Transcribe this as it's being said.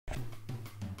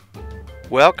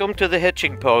Welcome to the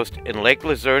Hitching Post in Lake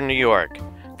Luzerne, New York.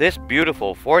 This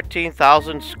beautiful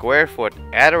 14,000 square foot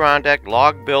Adirondack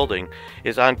log building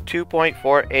is on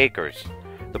 2.4 acres.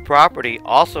 The property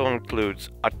also includes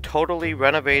a totally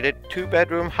renovated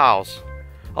 2-bedroom house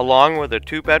along with a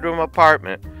 2-bedroom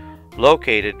apartment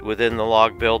located within the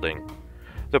log building.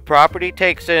 The property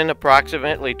takes in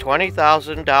approximately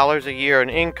 $20,000 a year in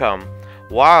income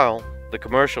while the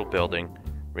commercial building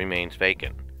remains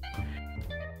vacant.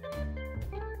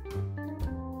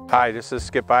 Hi, this is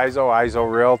Skip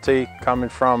Izo Realty, coming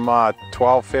from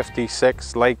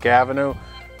 1256 Lake Avenue,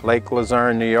 Lake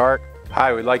Luzerne, New York.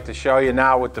 Hi, we'd like to show you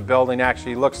now what the building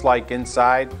actually looks like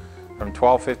inside from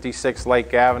 1256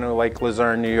 Lake Avenue, Lake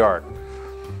Luzerne, New York.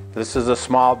 This is a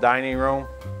small dining room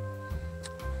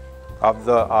of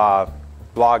the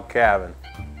log cabin.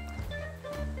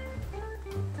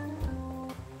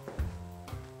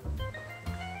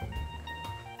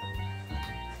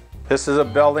 This is a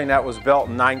building that was built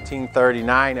in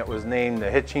 1939. It was named the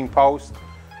Hitching Post.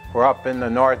 We're up in the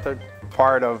northern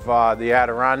part of the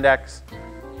Adirondacks.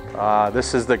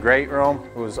 This is the great room.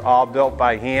 It was all built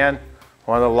by hand.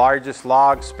 One of the largest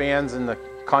log spans in the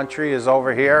country is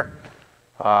over here.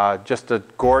 Just a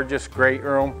gorgeous great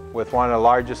room with one of the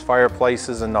largest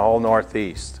fireplaces in the whole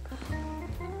Northeast.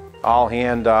 All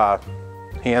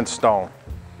hand stone.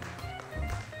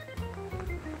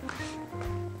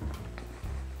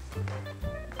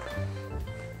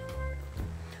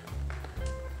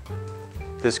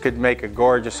 This could make a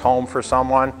gorgeous home for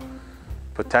someone.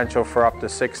 Potential for up to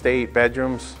 6 to 8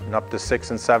 bedrooms and up to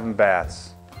 6 and 7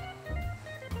 baths.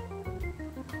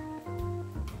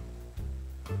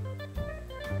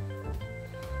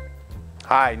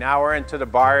 Hi, now we're into the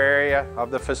bar area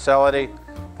of the facility.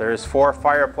 There's 4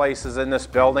 fireplaces in this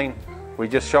building. We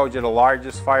just showed you the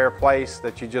largest fireplace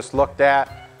that you just looked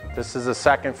at. This is the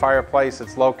second fireplace.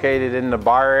 It's located in the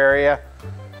bar area.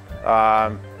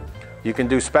 You can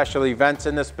do special events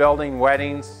in this building,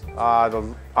 weddings,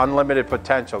 the unlimited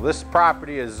potential. This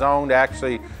property is zoned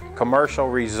actually commercial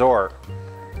resort.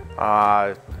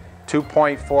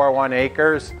 2.41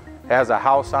 acres, has a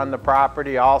house on the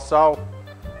property also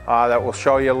that we'll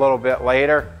show you a little bit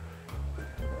later.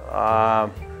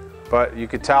 But you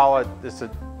could tell this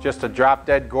is just a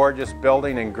drop-dead gorgeous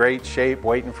building in great shape,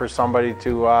 waiting for somebody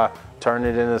to turn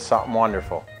it into something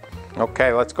wonderful.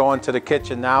 Okay, let's go into the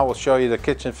kitchen now. We'll show you the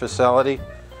kitchen facility.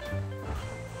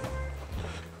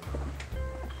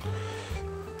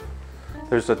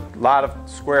 There's a lot of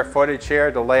square footage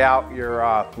here to lay out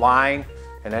your line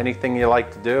and anything you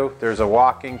like to do. There's a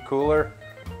walk-in cooler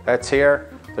that's here.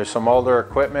 There's some older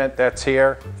equipment that's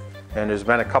here. And there's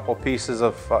been a couple pieces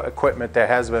of equipment that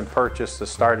has been purchased to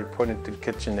start putting the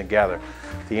kitchen together.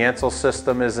 The Ansel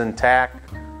system is intact.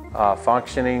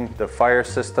 Functioning. The fire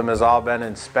system has all been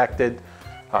inspected.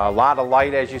 A lot of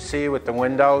light, as you see, with the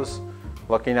windows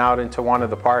looking out into one of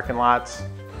the parking lots.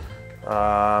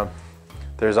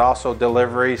 There's also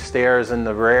delivery stairs in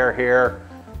the rear here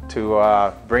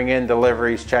to bring in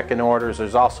deliveries, check in orders.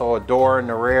 There's also a door in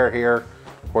the rear here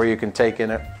where you can take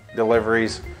in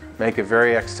deliveries, make it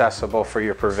very accessible for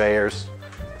your purveyors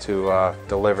to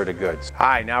deliver the goods.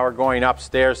 Hi, now we're going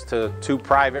upstairs to 2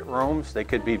 private rooms. They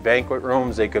could be banquet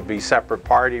rooms, they could be separate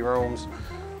party rooms.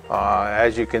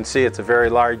 As you can see, it's a very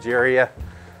large area.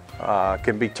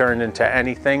 Can be turned into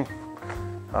anything.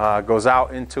 Goes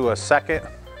out into a second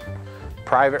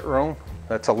private room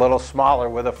that's a little smaller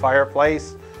with a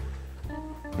fireplace.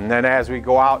 And then as we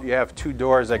go out, you have 2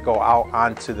 doors that go out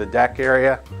onto the deck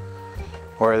area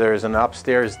where there's an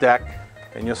upstairs deck.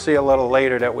 And you'll see a little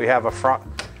later that we have a front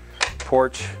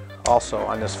porch also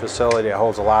on this facility that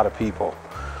holds a lot of people.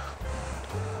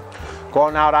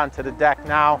 Going out onto the deck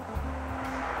now.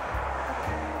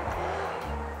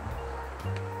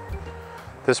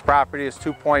 This property is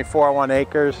 2.41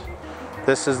 acres.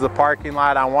 This is the parking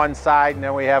lot on one side, and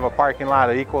then we have a parking lot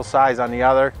of equal size on the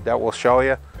other that we'll show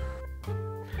you.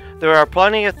 There are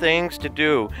plenty of things to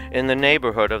do in the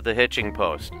neighborhood of the Hitching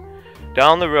Post.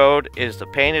 Down the road is the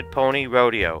Painted Pony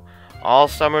Rodeo. All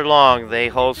summer long they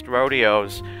host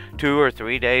rodeos 2 or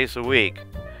 3 days a week.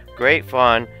 Great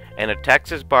fun, and a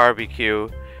Texas barbecue,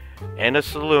 and a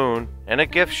saloon, and a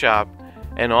gift shop,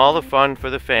 and all the fun for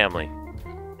the family.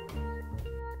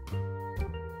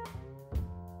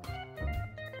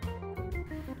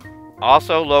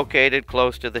 Also located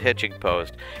close to the Hitching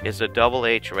Post is the Double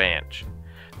H Ranch.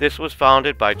 This was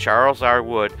founded by Charles R.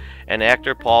 Wood and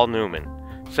actor Paul Newman.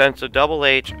 Since the Double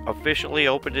H officially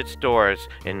opened its doors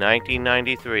in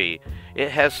 1993,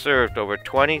 it has served over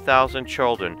 20,000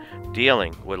 children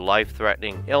dealing with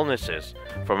life-threatening illnesses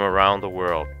from around the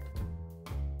world.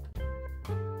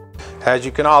 As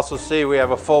you can also see, we have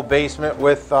a full basement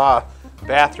with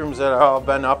bathrooms that have all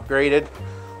been upgraded.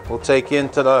 We'll take you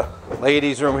into the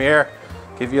ladies' room here,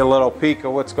 give you a little peek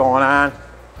of what's going on.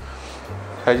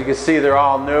 As you can see, they're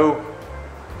all new.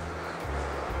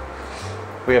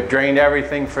 We have drained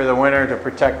everything for the winter to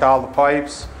protect all the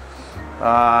pipes.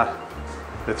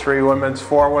 The 4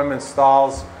 women's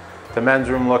stalls. The men's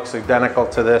room looks identical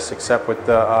to this except with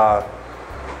the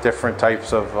different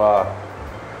types of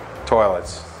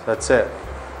toilets. That's it.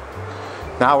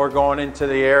 Now we're going into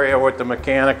the area with the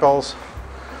mechanicals.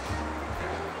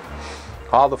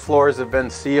 All the floors have been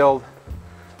sealed.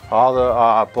 All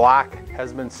the block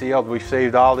has been sealed. We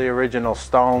saved all the original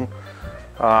stone.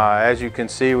 As you can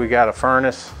see, we got a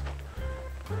furnace,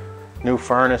 new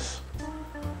furnace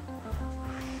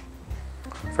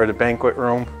for the banquet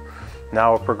room.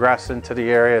 Now we're progressing to the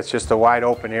area. It's just a wide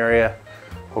open area.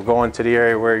 We'll go into the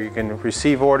area where you can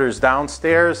receive orders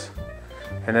downstairs,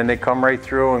 and then they come right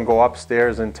through and go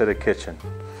upstairs into the kitchen.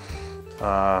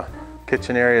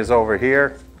 Kitchen area is over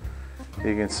here,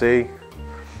 you can see.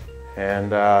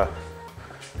 And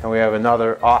we have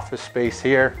another office space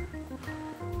here.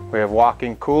 We have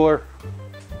walk-in cooler.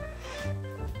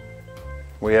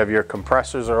 We have your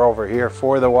compressors are over here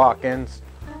for the walk-ins.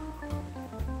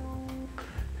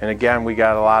 And again, we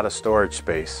got a lot of storage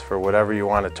space for whatever you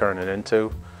want to turn it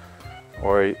into,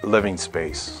 or living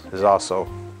space is also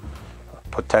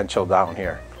potential down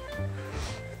here.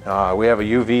 We have a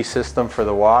UV system for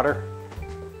the water,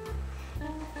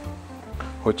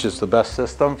 which is the best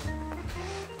system.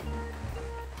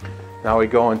 Now we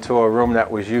go into a room that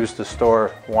was used to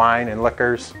store wine and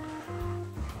liquors.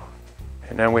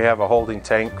 And then we have a holding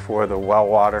tank for the well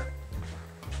water.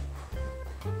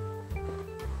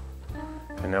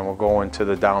 And then we'll go into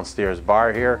the downstairs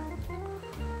bar here.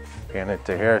 Get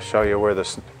into here, show you where the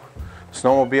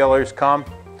snowmobilers come.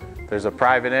 There's a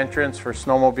private entrance for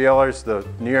snowmobilers. The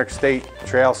New York State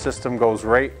trail system goes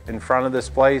right in front of this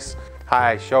place.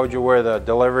 I showed you where the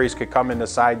deliveries could come in the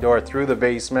side door through the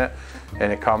basement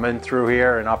and it come in through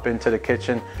here and up into the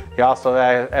kitchen. You also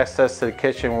have access to the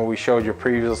kitchen where we showed you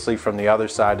previously from the other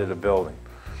side of the building.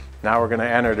 Now we're going to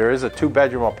enter. There is a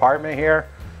 2-bedroom apartment here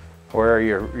where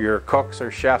your cooks or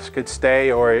chefs could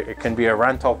stay, or it can be a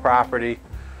rental property.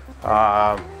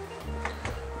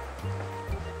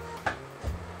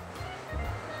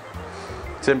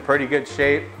 It's in pretty good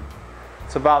shape.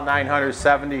 It's about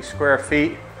 970 square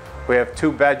feet. We have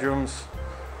 2 bedrooms.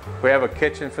 We have a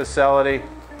kitchen facility.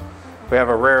 We have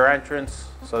a rear entrance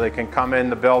so they can come in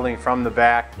the building from the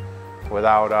back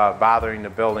without bothering the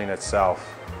building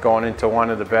itself. Going into one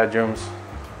of the bedrooms.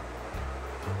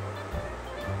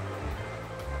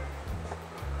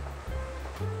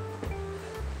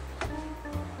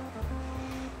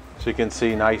 So you can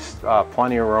see nice,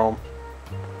 plenty of room.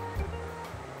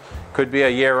 Could be a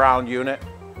year-round unit.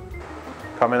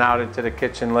 Coming out into the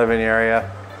kitchen living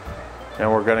area. And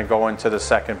we're going to go into the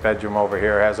 2nd bedroom over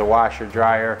here. It has a washer,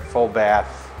 dryer, full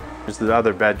bath. Here's the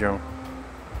other bedroom.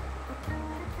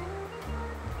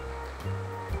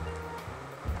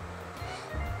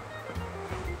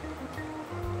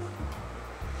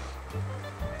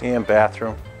 And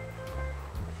bathroom.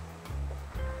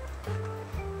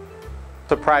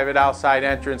 It's a private outside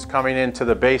entrance coming into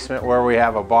the basement where we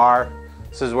have a bar.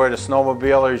 This is where the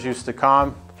snowmobilers used to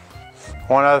come.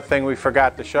 One other thing we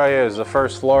forgot to show you is the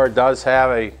 1st floor does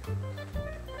have a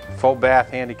full bath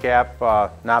handicap,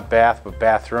 not bath, but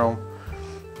bathroom.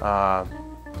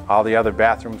 All the other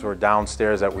bathrooms were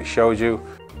downstairs that we showed you.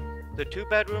 The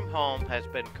 2-bedroom home has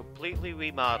been completely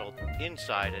remodeled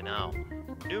inside and out.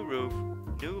 New roof,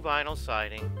 new vinyl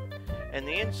siding, and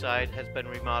the inside has been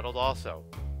remodeled also.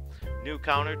 New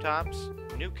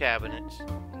countertops, new cabinets,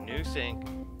 new sink,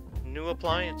 new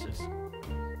appliances.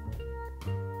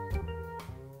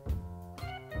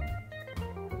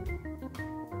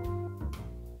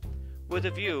 With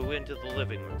a view into the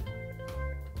living room.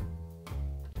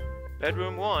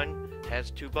 Bedroom 1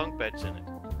 has 2 bunk beds in it.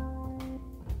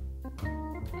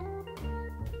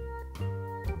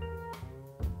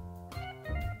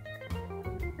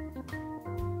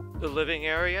 The living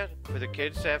area for the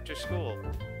kids after school.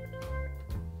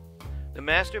 The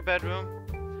master bedroom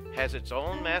has its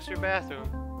own master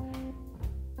bathroom,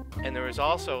 and there is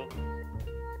also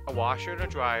a washer and a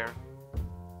dryer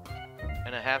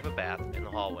and a half a bath in the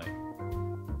hallway.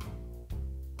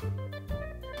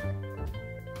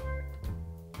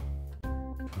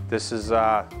 This is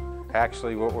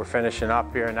actually what we're finishing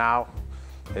up here now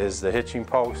is the Hitching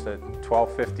Post at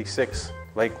 1256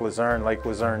 Lake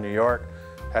Luzerne, New York.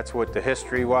 That's what the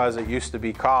history was. It used to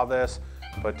be called this,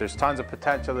 but there's tons of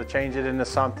potential to change it into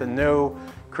something new.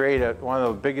 create one of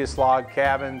the biggest log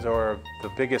cabins or the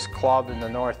biggest club in the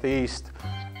Northeast,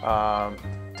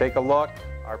 take a look.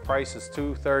 Our price is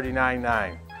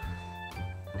 $239,900.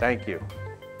 Thank you.